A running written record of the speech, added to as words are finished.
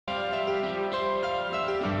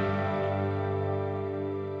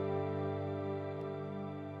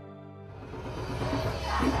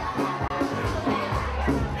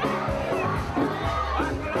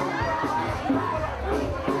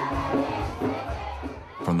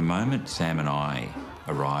From the moment Sam and I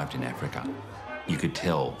arrived in Africa, you could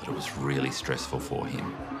tell that it was really stressful for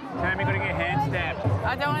him. Sam, you've got to get handstand.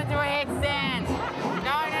 I don't want to do a headstand. No.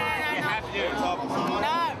 You have to do it.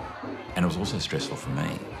 No. And it was also stressful for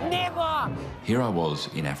me. Never. Here I was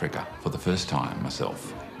in Africa for the first time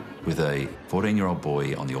myself, with a 14-year-old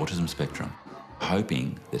boy on the autism spectrum,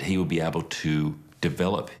 hoping that he would be able to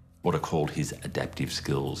develop what are called his adaptive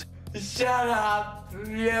skills. Shut up.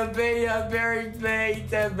 You're being very mean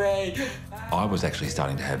to me. I was actually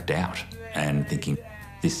starting to have doubt and thinking,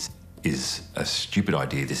 this is a stupid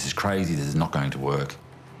idea, this is crazy, this is not going to work.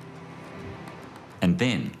 And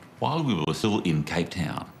then, while we were still in Cape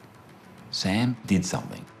Town, Sam did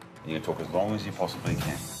something. You can talk as long as you possibly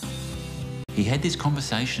can. He had this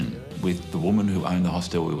conversation with the woman who owned the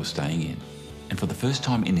hostel we were staying in, and for the first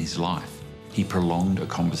time in his life, he prolonged a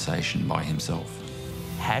conversation by himself.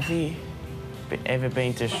 Have you ever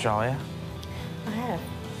been to Australia? I have.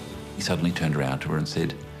 He suddenly turned around to her and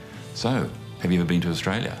said, "So, have you ever been to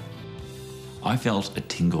Australia?" I felt a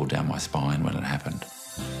tingle down my spine when it happened.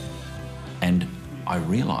 And I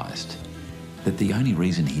realised that the only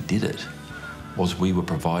reason he did it was we were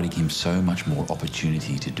providing him so much more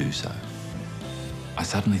opportunity to do so. I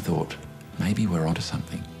suddenly thought, maybe we're onto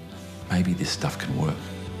something. Maybe this stuff can work.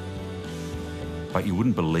 But you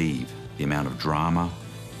wouldn't believe the amount of drama,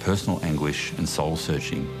 personal anguish and soul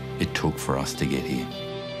searching it took for us to get here.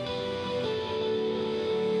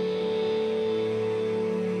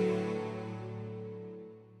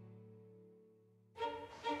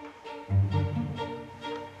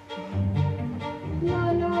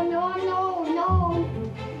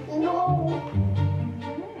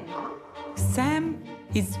 Sam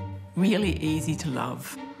is really easy to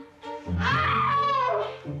love.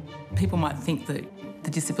 People might think that the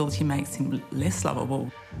disability makes him less lovable.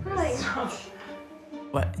 Really?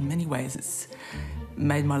 But in many ways, it's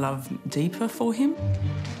made my love deeper for him.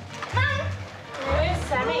 Where's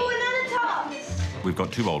Sammy? Oh, another top. We've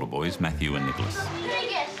got two older boys, Matthew and Nicholas.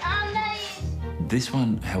 This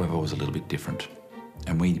one, however, was a little bit different.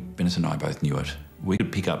 And Venice and I both knew it. We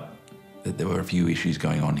could pick up that there were a few issues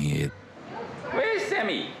going on here. Where's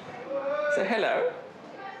Sammy? Say hello.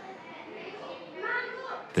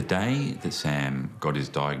 The day that Sam got his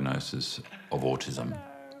diagnosis of autism,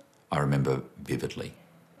 I remember vividly.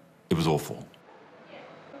 It was awful.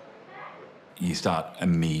 You start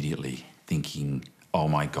immediately thinking, oh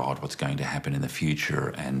my God, what's going to happen in the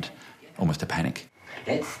future, and almost a panic.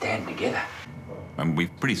 Let's stand together. And we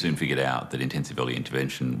pretty soon figured out that intensive early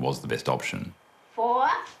intervention was the best option. 4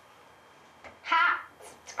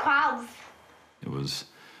 hats, clouds. It was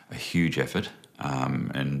a huge effort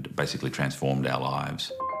and basically transformed our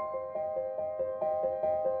lives.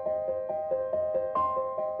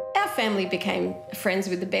 Our family became friends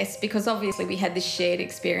with the best because obviously we had this shared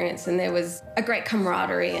experience and there was a great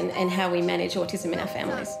camaraderie in how we manage autism in our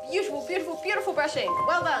families. Beautiful, beautiful, beautiful brushing.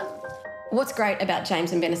 Well done. What's great about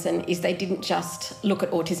James and Benison is they didn't just look at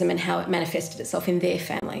autism and how it manifested itself in their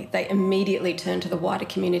family. They immediately turned to the wider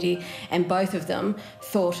community and both of them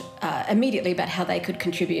thought immediately about how they could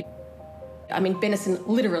contribute. I mean, Benison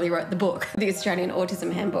literally wrote the book, the Australian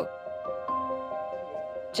Autism Handbook.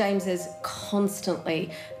 James has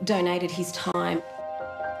constantly donated his time.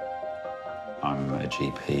 I'm a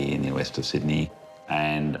GP in the west of Sydney.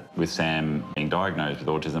 And with Sam being diagnosed with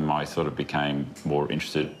autism, I sort of became more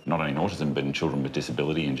interested not only in autism, but in children with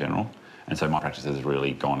disability in general. And so my practice has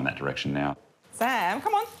really gone in that direction now. Sam,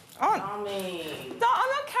 come on. On. Mommy. No, I'm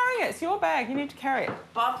not carrying it. It's your bag. You need to carry it.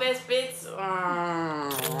 Buffett bits.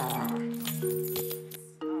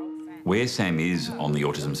 Where Sam is on the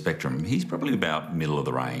autism spectrum, he's probably about middle of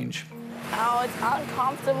the range. Oh, it's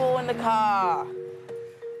uncomfortable in the car.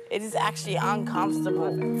 It is actually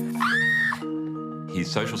uncomfortable. His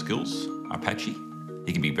social skills are patchy.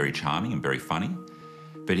 He can be very charming and very funny,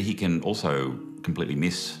 but he can also completely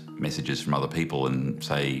miss messages from other people and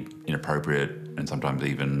say inappropriate and sometimes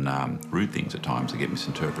even rude things at times that get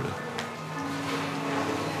misinterpreted.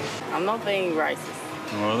 I'm not being racist.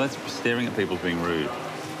 Well, that's staring at people as being rude.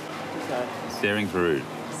 So, Staring's rude.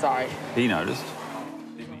 sorry. He noticed.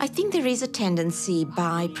 I think there is a tendency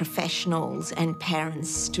by professionals and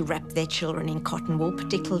parents to wrap their children in cotton wool,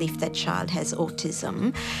 particularly if that child has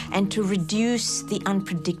autism, and to reduce the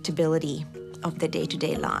unpredictability of their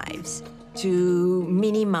day-to-day lives, to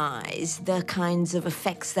minimise the kinds of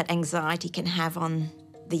effects that anxiety can have on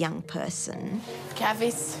the young person.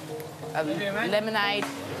 Cafes, lemonade.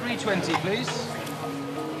 320, please.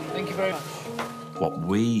 Thank you very much. What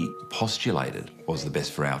we postulated was the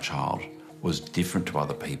best for our child was different to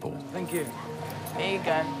other people. Thank you. There you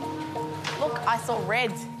go. Look, I saw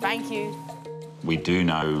red. Thank you. We do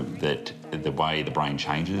know that the way the brain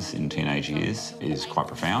changes in teenage years is quite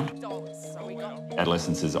profound.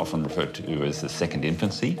 Adolescence is often referred to as the second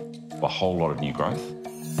infancy, a whole lot of new growth.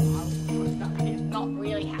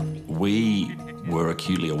 We were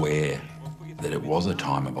acutely aware that it was a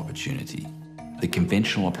time of opportunity. The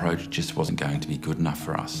conventional approach just wasn't going to be good enough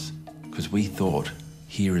for us because we thought,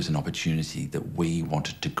 here is an opportunity that we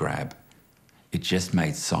wanted to grab. It just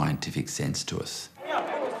made scientific sense to us.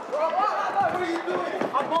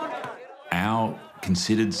 Our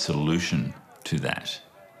considered solution to that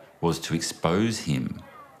was to expose him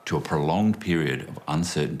to a prolonged period of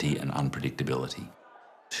uncertainty and unpredictability,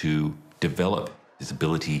 to develop his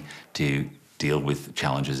ability to deal with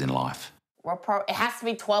challenges in life. It has to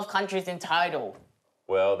be 12 countries in total.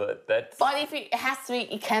 Well, that's... But if it has to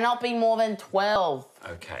be, it cannot be more than 12.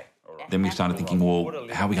 Okay. All right. Then we started thinking, well,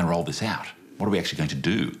 how are we going to roll this out? What are we actually going to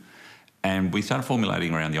do? And we started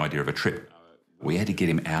formulating around the idea of a trip. We had to get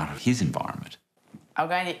him out of his environment. Are we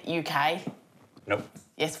going to UK? Nope.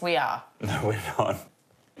 Yes, we are. No, we're not.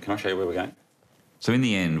 Can I show you where we're going? So in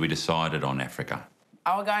the end, we decided on Africa.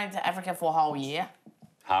 Are we going to Africa for a whole year?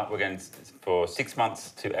 We're going for 6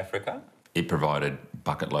 months to Africa. It provided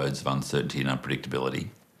bucket loads of uncertainty and unpredictability.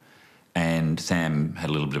 And Sam had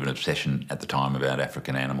a little bit of an obsession at the time about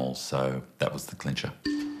African animals, so that was the clincher.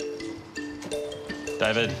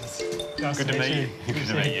 David, Nice good to meet you. Good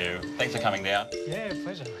to meet you. Thanks for coming down. Yeah,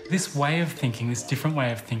 pleasure. This way of thinking, this different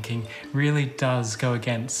way of thinking, really does go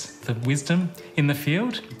against the wisdom in the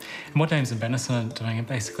field. And what James and Benison are doing is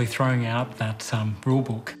basically throwing out that rule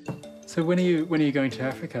book. So when are you going to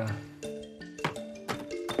Africa?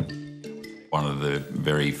 One of the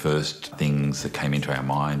very first things that came into our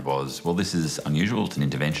mind was, well, this is unusual. It's an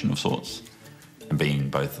intervention of sorts. And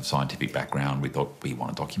being both of scientific background, we thought we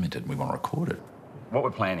want to document it and we want to record it. What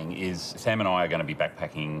we're planning is Sam and I are going to be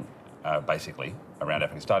backpacking, basically, around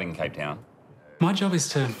Africa, starting in Cape Town. My job is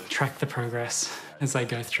to track the progress as they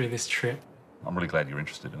go through this trip. I'm really glad you're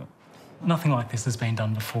interested in it. Nothing like this has been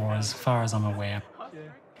done before, as far as I'm aware.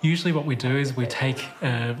 Usually what we do is we take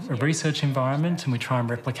a research environment and we try and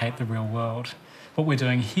replicate the real world. What we're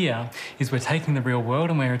doing here is we're taking the real world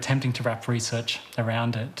and we're attempting to wrap research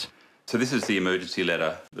around it. So this is the emergency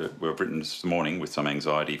letter that we've written this morning with some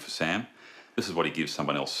anxiety for Sam. This is what he gives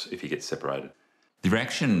someone else if he gets separated. The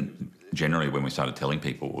reaction generally when we started telling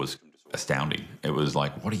people was astounding. It was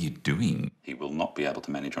like, what are you doing? He will not be able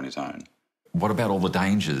to manage on his own. What about all the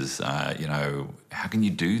dangers? You know, how can you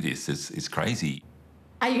do this? It's crazy.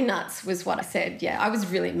 Are you nuts was what I said. Yeah, I was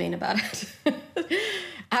really mean about it.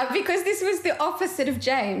 Because this was the opposite of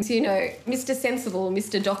James, you know, Mr. Sensible,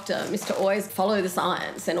 Mr. Doctor, Mr. Always follow the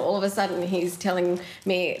science, and all of a sudden he's telling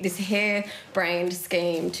me this harebrained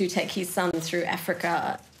scheme to take his son through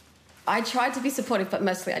Africa. I tried to be supportive, but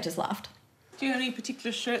mostly I just laughed. Do you have any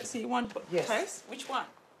particular shirts that you want to put Yes. in place? Which one?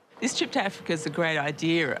 This trip to Africa is a great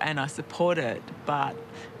idea and I support it, but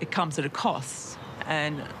it comes at a cost.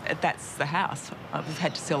 And that's the house. I've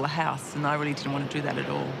had to sell the house and I really didn't want to do that at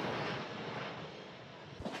all.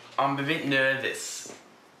 I'm a bit nervous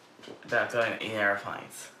about going in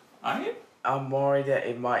aeroplanes. Are you? I'm worried that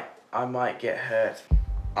I might get hurt.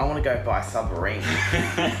 I want to go by submarine.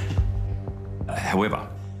 However,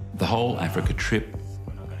 the whole Africa trip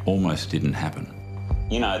almost didn't happen.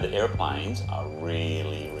 You know that airplanes are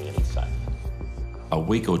really, really safe. A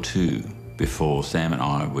week or two before Sam and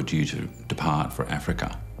I were due to depart for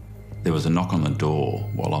Africa, there was a knock on the door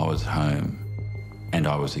while I was home, and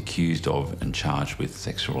I was accused of and charged with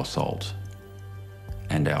sexual assault,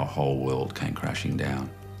 and our whole world came crashing down.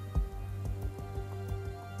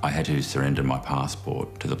 I had to surrender my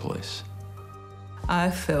passport to the police. I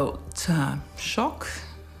felt shock,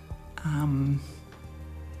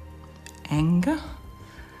 anger,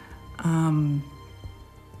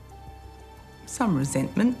 some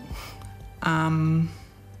resentment,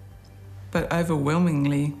 but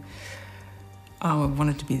overwhelmingly, I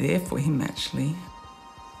wanted to be there for him, actually.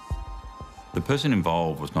 The person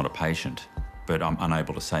involved was not a patient, but I'm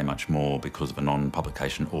unable to say much more because of a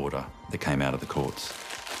non-publication order that came out of the courts.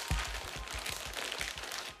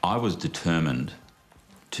 I was determined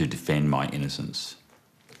to defend my innocence,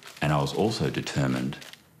 and I was also determined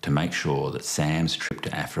to make sure that Sam's trip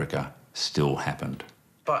to Africa still happened.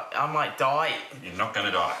 But I might die. You're not going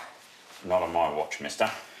to die. Not on my watch, mister.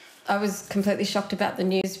 I was completely shocked about the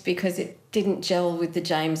news because it didn't gel with the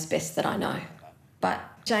James best that I know. But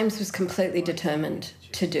James was completely determined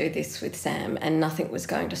to do this with Sam and nothing was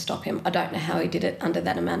going to stop him. I don't know how he did it under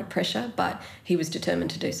that amount of pressure, but he was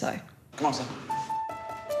determined to do so. Come on, Sam.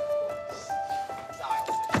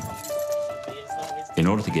 In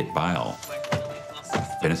order to get bail,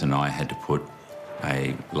 Benison and I had to put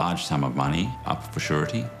a large sum of money up for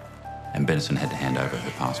surety, and Benison had to hand over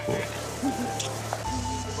her passport.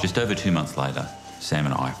 Just over 2 months later, Sam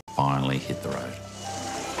and I finally hit the road.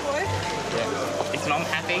 Yeah. It's not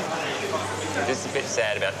happy. Just a bit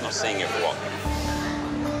sad about not seeing you for a while.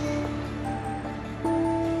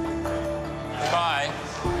 Bye.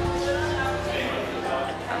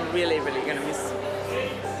 I'm really, really going to miss.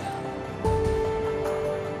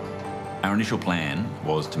 Our initial plan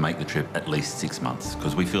was to make the trip at least 6 months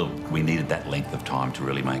because we feel we needed that length of time to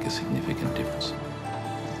really make a significant difference.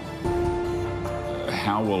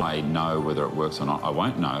 How will I know whether it works or not? I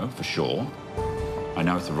won't know for sure. I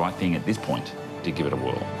know it's the right thing at this point to give it a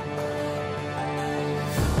whirl.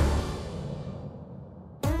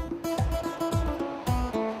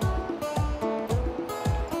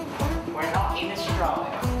 We're not in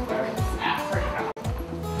Australia, we're in Africa.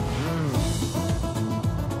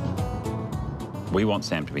 We want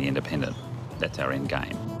Sam to be independent. That's our end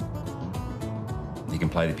game. He can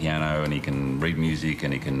play the piano and he can read music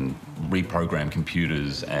and he can reprogram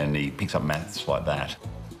computers and he picks up maths like that.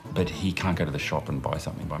 But he can't go to the shop and buy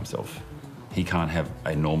something by himself. He can't have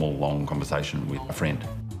a normal, long conversation with a friend.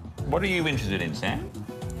 What are you interested in, Sam?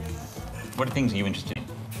 What things are you interested in?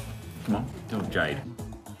 Come on, tell Jade.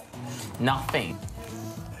 Nothing.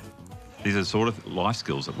 These are the sort of life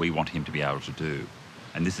skills that we want him to be able to do.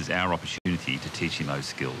 And this is our opportunity to teach him those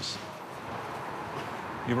skills.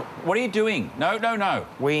 What are you doing? No, no, no.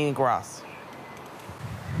 Weeding grass.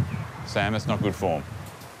 Sam, that's not good form.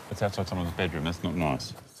 It's outside someone's bedroom. That's not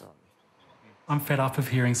nice. I'm fed up of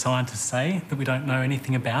hearing scientists say that we don't know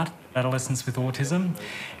anything about adolescents with autism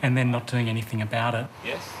and then not doing anything about it.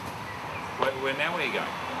 Yes. Now where are you going?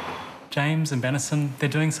 James and Benison, they're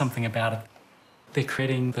doing something about it. They're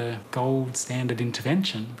creating the gold standard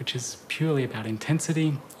intervention, which is purely about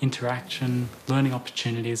intensity, interaction, learning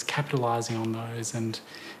opportunities, capitalising on those and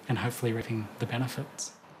hopefully reaping the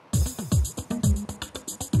benefits.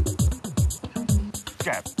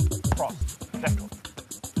 Jab, cross, left hook.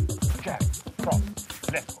 Jab, cross,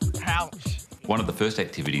 left hook. Ouch. One of the first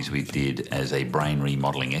activities we did as a brain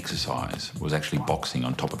remodelling exercise was actually boxing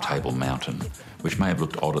on top of Table Mountain, which may have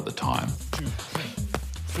looked odd at the time.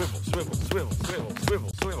 Swivel, swivel, swivel, swivel, swivel,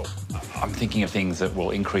 swivel. I'm thinking of things that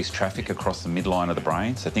will increase traffic across the midline of the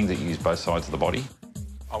brain, so things that use both sides of the body.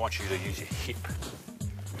 I want you to use your hip.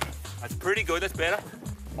 That's pretty good, that's better.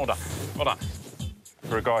 Well done, well done.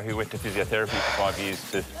 For a guy who went to physiotherapy for 5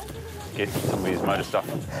 years to get some of his motor stuff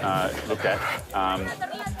looked at,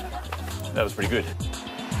 that was pretty good.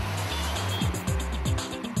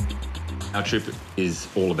 Our trip is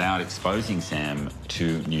all about exposing Sam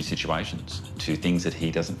to new situations, to things that he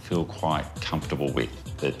doesn't feel quite comfortable with,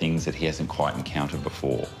 the things that he hasn't quite encountered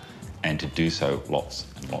before, and to do so lots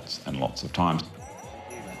and lots and lots of times.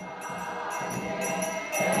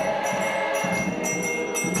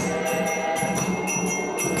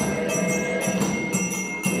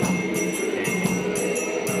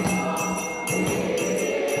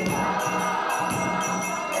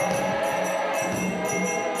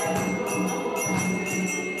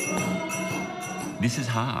 This is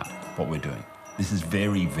hard, what we're doing. This is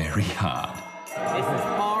very, very hard. This is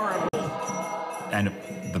horrible. And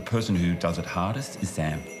the person who does it hardest is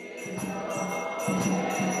Sam.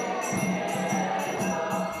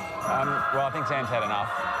 Well, I think Sam's had enough,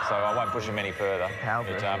 so I won't push him any further.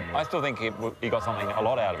 But, I still think he got something, a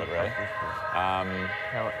lot out of it, really.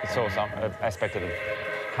 He saw some aspect of the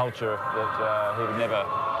culture that he would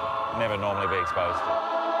never normally be exposed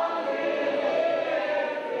to.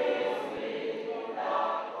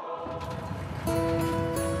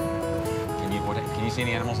 Can you see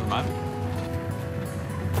any animals at the moment?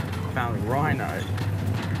 Found a rhino.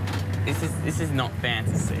 This is not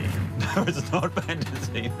fantasy. No, it's not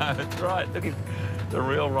fantasy. No, that's right. Look at the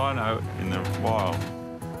real rhino in the wild.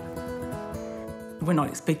 We're not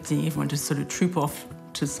expecting everyone to sort of troop off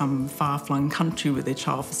to some far-flung country with their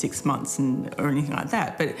child for 6 months or anything like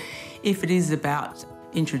that. But if it is about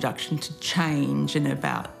introduction to change and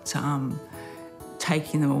about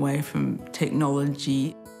taking them away from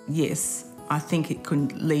technology, yes, I think it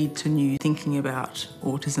could lead to new thinking about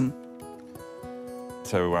autism.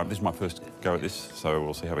 So this is my first go at this, so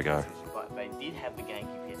we'll see how we go. They did have the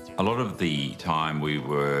GameCube yesterday. A lot of the time we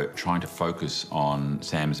were trying to focus on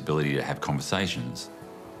Sam's ability to have conversations.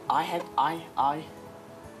 I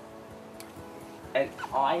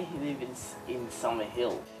live in Summer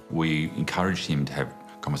Hill. We encouraged him to have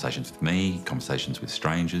conversations with me, conversations with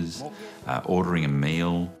strangers, ordering a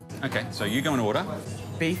meal. OK, so you go and order.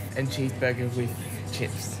 Beef and cheeseburger with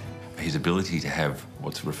chips. His ability to have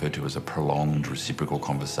what's referred to as a prolonged reciprocal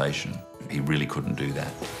conversation, he really couldn't do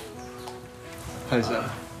that. Hi,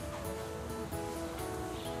 Sam.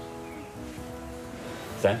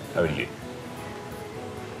 Sam, over to you.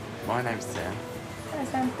 My name's Sam. Hi,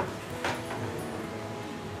 Sam.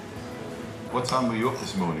 What time were you up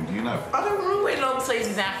this morning, do you know? I don't want to wear long sleeves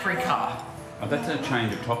in Africa. Oh, that's a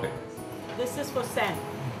change of topic. This is for Sam.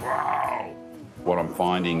 Wow. What I'm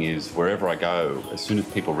finding is wherever I go, as soon as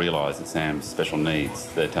people realise that Sam's special needs,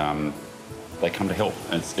 that they come to help.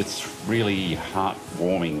 And it's really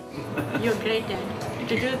heartwarming. You're great, Dad.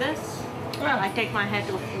 To do this, I take my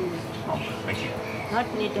hat off to you. Oh, thank you. Not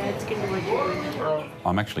many dads can do what you're doing.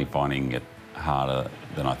 I'm actually finding it harder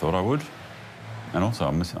than I thought I would. And also,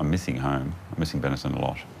 I'm missing home. I'm missing Benison a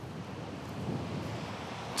lot.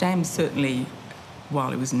 James certainly,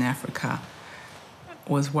 while he was in Africa,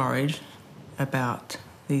 was worried about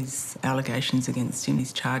these allegations against him,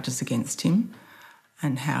 these charges against him,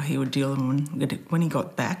 and how he would deal with them when he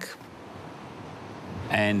got back.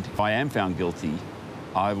 And if I am found guilty,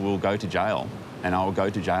 I will go to jail, and I will go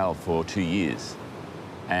to jail for 2 years.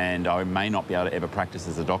 And I may not be able to ever practice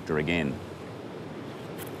as a doctor again.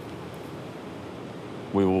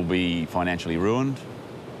 We will be financially ruined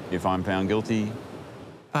if I'm found guilty.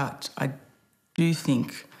 But I do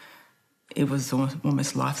think it was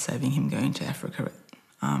almost life-saving him going to Africa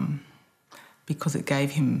because it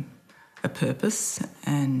gave him a purpose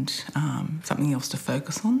and something else to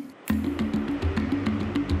focus on.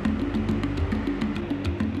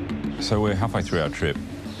 So we're halfway through our trip,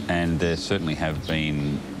 and there certainly have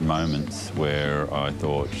been moments where I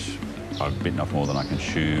thought I've bitten off more than I can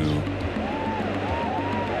chew.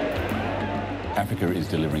 Africa is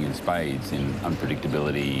delivering in spades in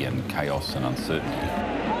unpredictability and chaos and uncertainty.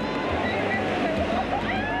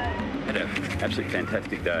 Had an absolutely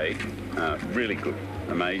fantastic day, really good,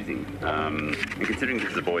 amazing. And considering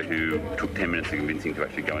this is a boy who took 10 minutes to convince him to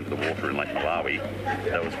actually go into the water in Lake Malawi,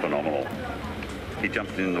 that was phenomenal. He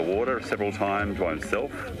jumped in the water several times by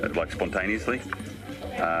himself, like spontaneously.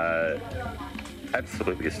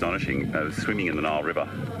 Absolutely astonishing. I was swimming in the Nile River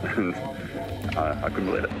and I couldn't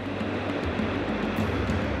believe it.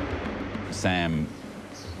 Sam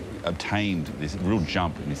obtained this real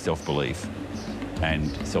jump in his self-belief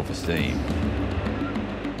and self-esteem,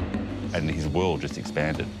 and his world just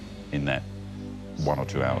expanded in that 1 or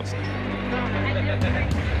 2 hours.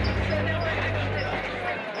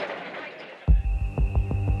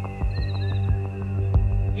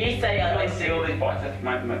 You say I see all these bites. That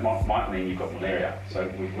might mean you've got malaria. So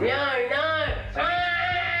No.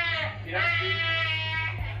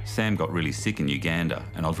 Sam got really sick in Uganda,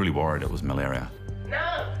 and I was really worried it was malaria.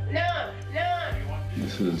 No.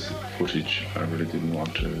 This is footage I really didn't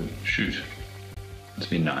want to shoot. It's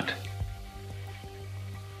midnight.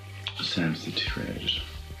 Sam's deteriorated.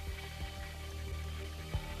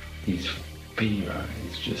 His fever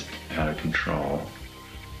is just out of control.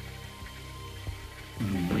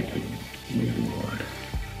 I'm really, really worried.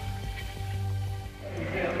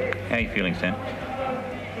 How are you feeling, Sam?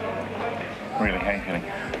 Really, how are you feeling?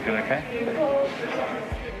 Feel okay?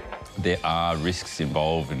 There are risks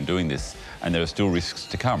involved in doing this, and there are still risks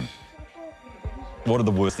to come. What are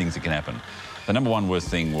the worst things that can happen? The number one worst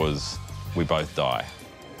thing was we both die.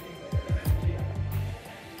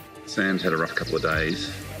 Sam's had a rough couple of days.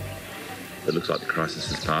 It looks like the crisis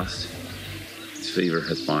has passed. His fever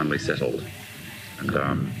has finally settled. And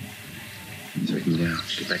so we can now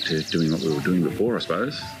get back to doing what we were doing before, I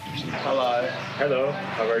suppose. Hello. Hello.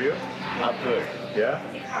 How are you? I'm good. Yeah?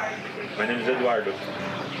 My name is Eduardo.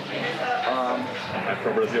 I'm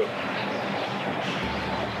from Brazil.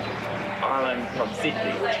 I'm from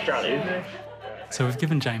Sydney, Australia. So we've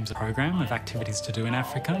given James a program of activities to do in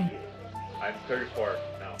Africa. I'm 34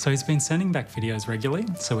 now. So he's been sending back videos regularly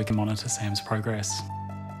so we can monitor Sam's progress.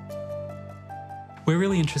 We're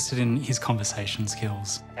really interested in his conversation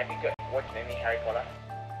skills. Have you watched any Harry Potter?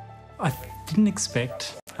 I didn't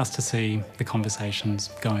expect us to see the conversations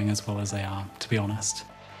going as well as they are, to be honest.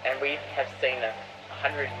 And we have seen a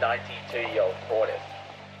 192-year-old tortoise.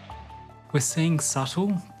 We're seeing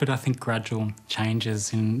subtle, but I think gradual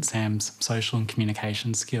changes in Sam's social and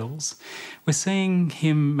communication skills. We're seeing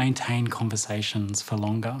him maintain conversations for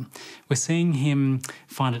longer. We're seeing him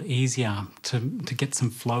find it easier to get some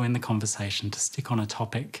flow in the conversation, to stick on a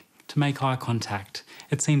topic, to make eye contact.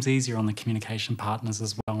 It seems easier on the communication partners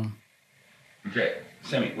as well. Okay,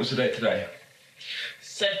 Sammy, what's the date today?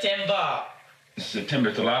 September. September,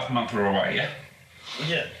 it's the last month we're away, yeah?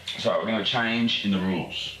 Yeah. So we're going to change in the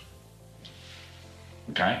rules.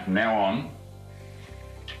 Okay, from now on,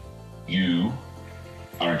 you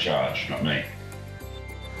are in charge, not me.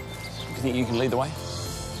 Do you think you can lead the way?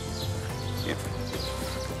 Yeah.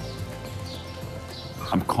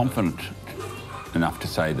 I'm confident enough to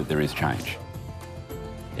say that there is change.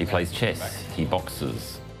 He plays chess, he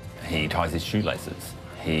boxes, he ties his shoelaces,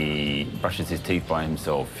 he brushes his teeth by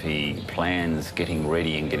himself, he plans getting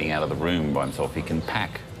ready and getting out of the room by himself, he can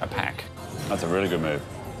pack a pack. That's a really good move.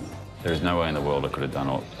 There is no way in the world I could have done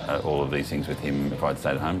all of these things with him if I'd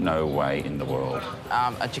stayed at home. No way in the world.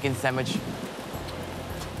 A chicken sandwich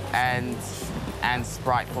and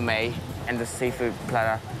Sprite for me, and the seafood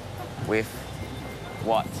platter with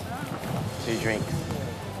what? 2 drinks.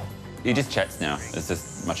 He just chats now. It's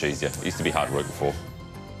just much easier. It used to be hard work before.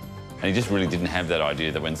 And he just really didn't have that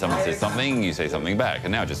idea that when someone says something, you say something back.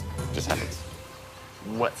 And now it just happens.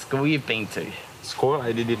 What school you've been to? School,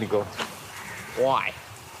 I didn't go. Why?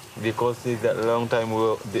 Because it's a long time,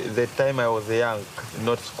 the time I was young,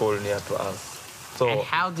 not school near to us. So. And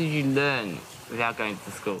how did you learn without going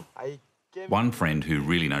to school? One friend who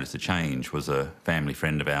really noticed a change was a family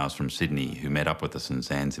friend of ours from Sydney who met up with us in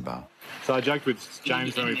Zanzibar. So I joked with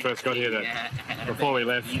James when we first got here that before we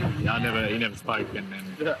left, he never spoke, and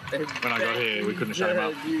then when I got here, we couldn't shut him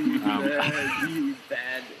up.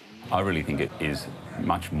 I really think it is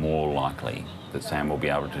much more likely that Sam will be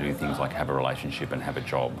able to do things like have a relationship and have a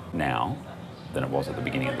job now than it was at the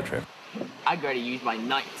beginning of the trip. I'd go to use my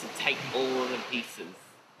knife to take all of the pieces.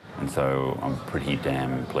 And so I'm pretty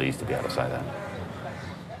damn pleased to be able to say that.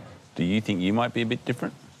 Do you think you might be a bit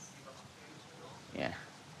different? Yeah.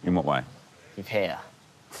 In what way? With hair.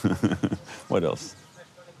 What else?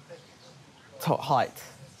 Height.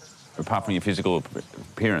 Apart from your physical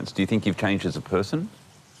appearance, do you think you've changed as a person?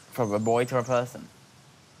 From a boy to a person?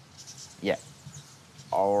 Yeah.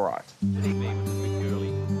 All right.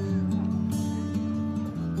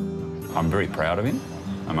 I'm very proud of him,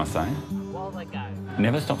 I must say.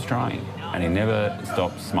 Never stops trying, and he never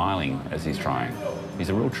stops smiling as he's trying. He's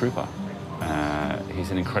a real trooper.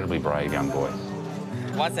 He's an incredibly brave young boy.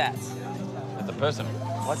 What's that? As a person.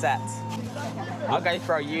 What's that? I'll go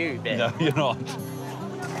throw you then. No, you're not.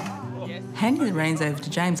 Handing the reins over to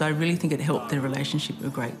James, I really think it helped their relationship a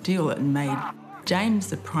great deal. It made James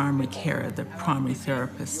the primary carer, the primary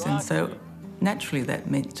therapist, and so naturally that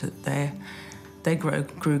meant that they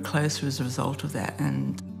grew closer as a result of that,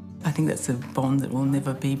 and I think that's a bond that will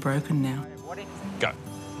never be broken now. Go.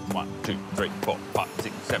 1, 2, 3, 4, 5,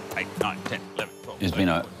 6, 7, 8, 9, 10, 11, 12. It's been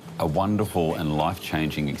a wonderful and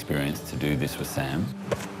life-changing experience to do this with Sam.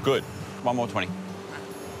 Good. 1 more 20.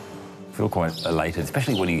 I feel quite elated,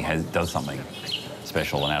 especially when he does something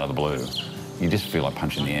special and out of the blue. You just feel like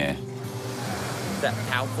punching the air. Is that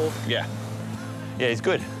powerful? Yeah. Yeah, he's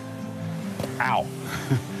good. Ow.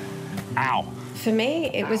 Ow. For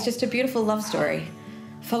me, it was just a beautiful love story.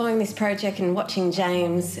 Following this project and watching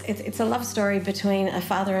James, it's a love story between a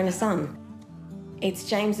father and a son. It's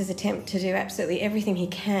James's attempt to do absolutely everything he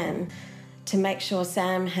can to make sure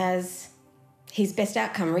Sam has his best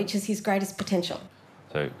outcome, reaches his greatest potential.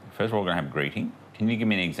 So, first of all, we're going to have a greeting. Can you give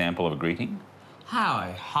me an example of a greeting?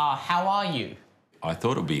 Hi, how are you? I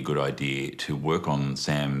thought it would be a good idea to work on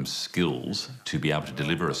Sam's skills to be able to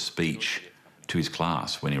deliver a speech to his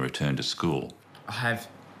class when he returned to school. I have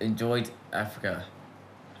enjoyed Africa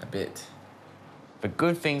a bit. The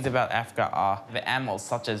good things about Africa are the animals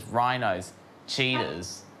such as rhinos,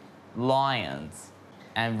 cheetahs, lions,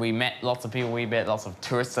 and we met lots of people, we met lots of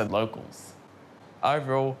tourists and locals.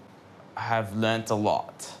 Overall, I have learnt a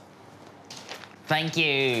lot. Thank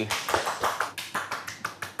you.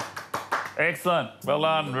 Excellent. Well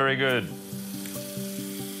done. Very good.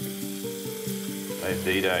 Today's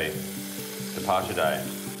D-Day. Departure day.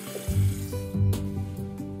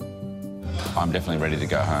 I'm definitely ready to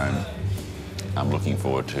go home. I'm looking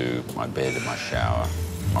forward to my bed and my shower,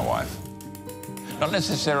 my wife. Not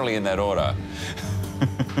necessarily in that order.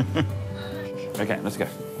 Okay, let's go.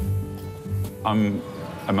 I'm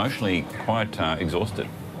emotionally quite exhausted.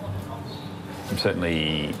 I'm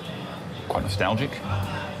certainly quite nostalgic,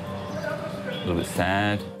 a little bit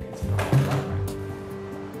sad.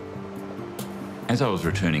 As I was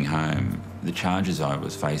returning home, the charges I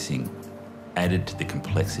was facing added to the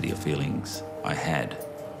complexity of feelings I had.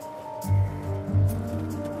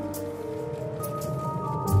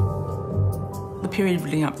 The period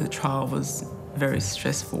leading up to the trial was very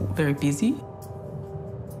stressful, very busy,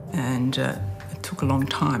 and it took a long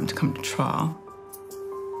time to come to trial.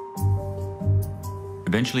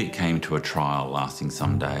 Eventually it came to a trial lasting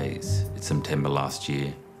some days. It's September last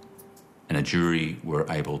year, and a jury were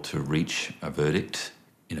able to reach a verdict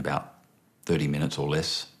in about 30 minutes or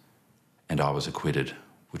less, and I was acquitted,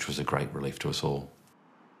 which was a great relief to us all.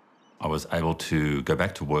 I was able to go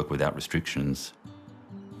back to work without restrictions.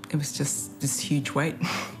 It was just this huge weight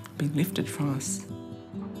being lifted from us.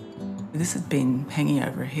 This had been hanging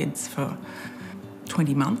over our heads for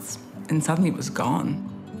 20 months, and suddenly it was gone.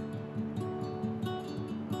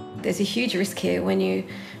 There's a huge risk here when you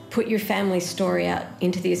put your family's story out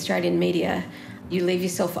into the Australian media. You leave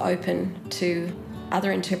yourself open to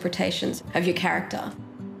other interpretations of your character.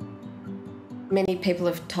 Many people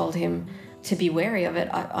have told him to be wary of it.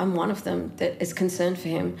 I'm one of them that is concerned for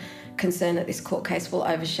him, concerned that this court case will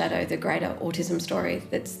overshadow the greater autism story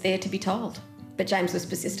that's there to be told. But James was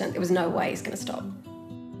persistent. There was no way he's going to stop.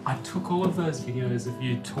 I took all of those videos of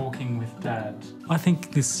you talking with Dad. I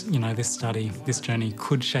think this, this study, this journey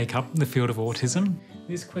could shake up the field of autism.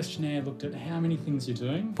 This questionnaire looked at how many things you're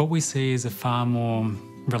doing. What we see is a far more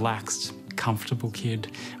relaxed, comfortable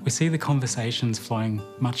kid. We see the conversations flowing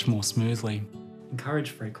much more smoothly. Encourage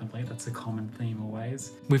frequently, that's a common theme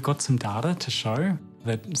always. We've got some data to show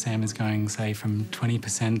that Sam is going, say, from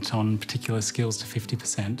 20% on particular skills to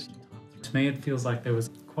 50%. To me, it feels like there was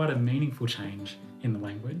quite a meaningful change in the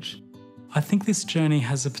language. I think this journey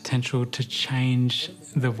has the potential to change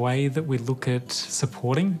the way that we look at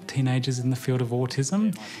supporting teenagers in the field of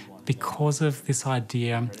autism because of this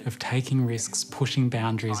idea of taking risks, pushing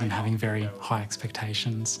boundaries and having very high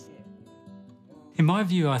expectations. In my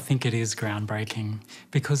view, I think it is groundbreaking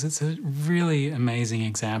because it's a really amazing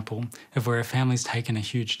example of where a family's taken a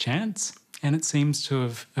huge chance and it seems to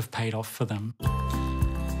have paid off for them.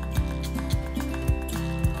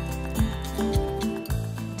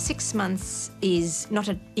 6 months is not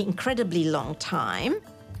an incredibly long time,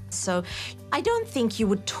 so I don't think you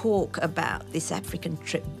would talk about this African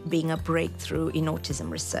trip being a breakthrough in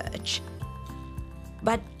autism research.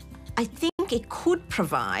 But I think it could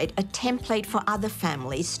provide a template for other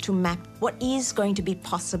families to map what is going to be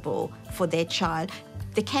possible for their child.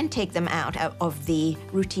 They can take them out of the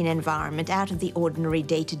routine environment, out of the ordinary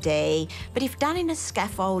day-to-day, but if done in a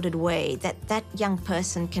scaffolded way, that young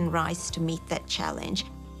person can rise to meet that challenge.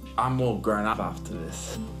 I'm more grown up after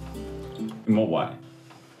this. In what way?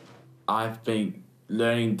 I've been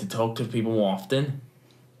learning to talk to people more often,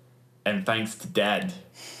 and thanks to Dad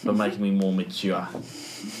for making me more mature.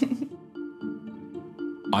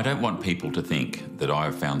 I don't want people to think that I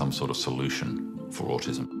have found some sort of solution for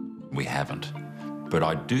autism. We haven't. But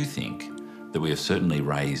I do think that we have certainly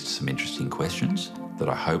raised some interesting questions that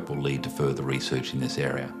I hope will lead to further research in this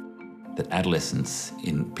area. That adolescence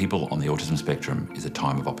in people on the autism spectrum is a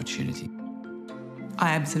time of opportunity. I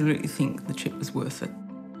absolutely think the trip was worth it.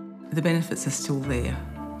 The benefits are still there.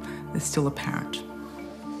 They're still apparent.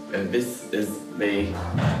 And this is me.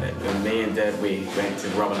 When me and Dad, we went to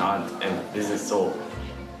Robben Island and visited Saul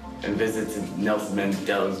and visited Nelson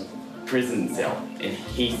Mandela's prison cell, and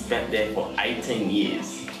he spent there for 18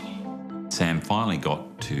 years. Sam finally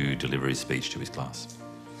got to deliver his speech to his class.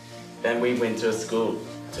 Then we went to a school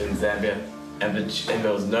in Zambia, and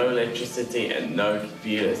there was no electricity and no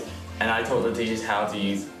computers. And I taught the teachers how to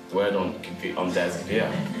use Word on Dad's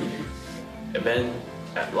computer. And then,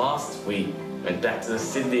 at last, we went back to the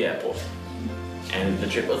Sydney airport, and the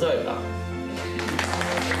trip was over.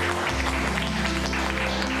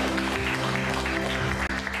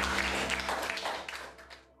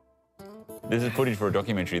 This is footage for a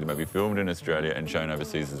documentary that may be filmed in Australia and shown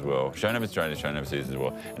overseas as well. Shown in Australia, shown overseas as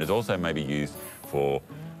well. And it's also maybe used for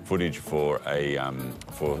footage for a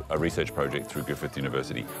research project through Griffith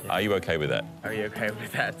University. Yeah. Are you okay with that? Are you okay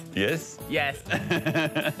with that? Yes? Yes.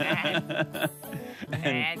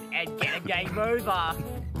 and get a game over.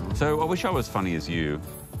 So I wish I was funny as you.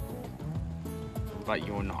 But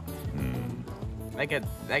you're not. Make a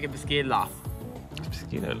scared laugh.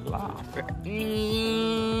 Mosquito laugh.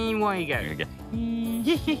 Where you go?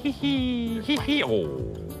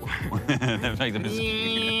 Oh. That makes a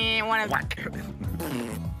mosquito.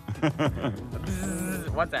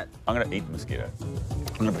 What's that? I'm going to eat the mosquito.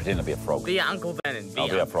 I'm going to pretend to be a frog. Be Uncle Vernon. I'll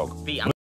be a frog. Be